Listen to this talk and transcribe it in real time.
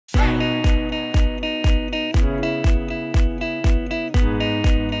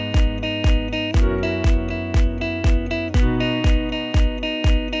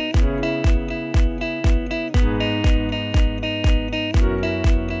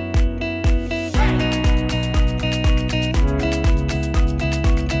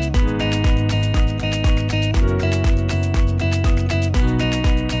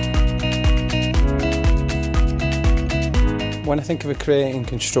When I think of a career in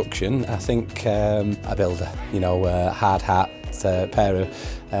construction, I think a builder, you know, hard hat, a pair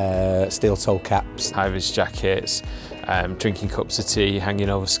of steel toe caps, high-vis jackets, drinking cups of tea, hanging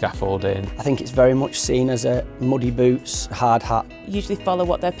over scaffolding. I think it's very much seen as a muddy boots, hard hat. Usually follow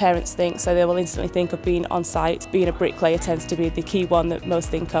what their parents think, so they will instantly think of being on site. Being a bricklayer tends to be the key one that most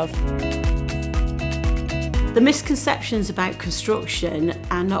think of. The misconceptions about construction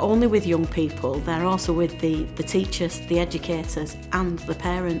are not only with young people, they're also with the teachers, the educators and the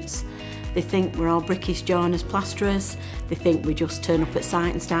parents. They think we're all brickies, joiners, plasterers. They think we just turn up at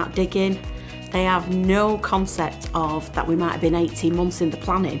site and start digging. They have no concept of that we might have been 18 months in the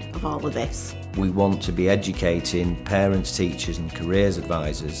planning of all of this. We want to be educating parents, teachers and careers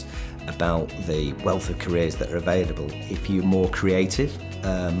advisors about the wealth of careers that are available. If you're more creative,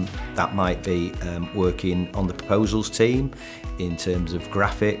 that might be working on the proposals team in terms of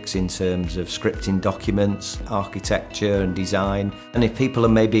graphics, in terms of scripting documents, architecture and design. And if people are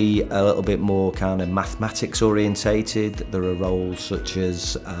maybe a little bit more kind of mathematics orientated, there are roles such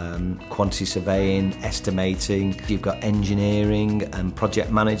as quantity surveying, estimating. You've got engineering and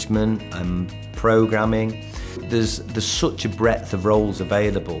project management and programming. There's such a breadth of roles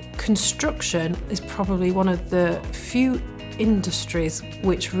available. Construction is probably one of the few industries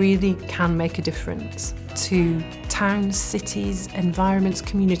which really can make a difference to towns, cities, environments,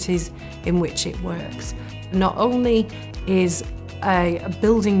 communities in which it works. Not only is a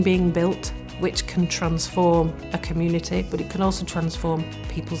building being built which can transform a community, but it can also transform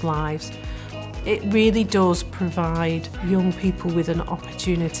people's lives. It really does provide young people with an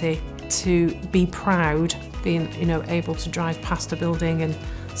opportunity to be proud, being able to drive past a building and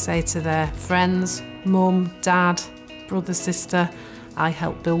say to their friends, mum, dad, brother, sister, I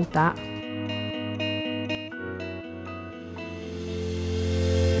helped build that.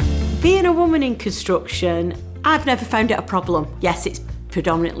 Being a woman in construction, I've never found it a problem. Yes, it's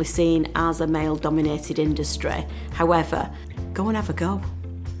predominantly seen as a male-dominated industry. However, go and have a go.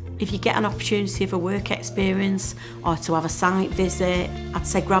 If you get an opportunity of a work experience or to have a site visit, I'd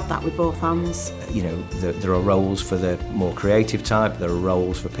say grab that with both hands. You know, there are roles for the more creative type, there are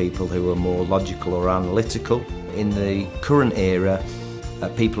roles for people who are more logical or analytical. In the current era,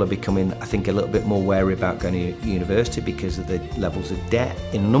 people are becoming, I think, a little bit more wary about going to university because of the levels of debt.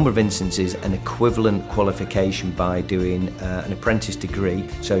 In a number of instances, an equivalent qualification by doing an apprentice degree,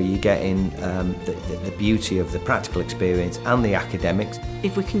 so you're getting the beauty of the practical experience and the academics.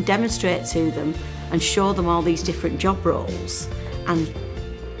 If we can demonstrate to them and show them all these different job roles and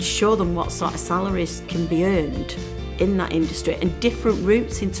show them what sort of salaries can be earned in that industry and different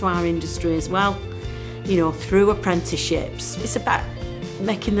routes into our industry as well, you know, through apprenticeships. It's about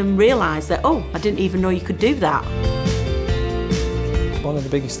making them realise that, oh, I didn't even know you could do that. One of the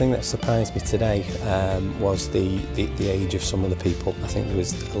biggest things that surprised me today was the age of some of the people. I think there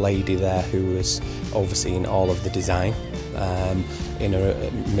was a lady there who was overseeing all of the design in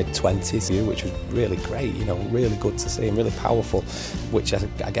her mid-20s, which was really great, you know, really good to see and really powerful, which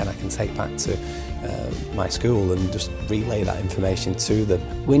again I can take back to my school and just relay that information to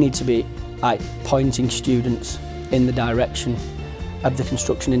them. We need to be pointing students in the direction of the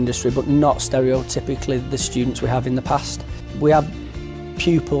construction industry, but not stereotypically the students we have in the past. We have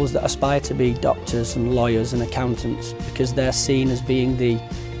pupils that aspire to be doctors and lawyers and accountants because they're seen as being the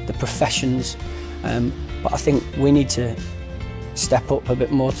professions, but I think we need to step up a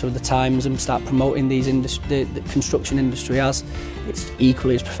bit more to the times and start promoting the construction industry as it's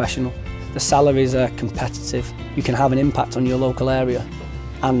equally as professional. The salaries are competitive, you can have an impact on your local area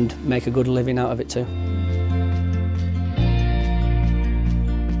and make a good living out of it too.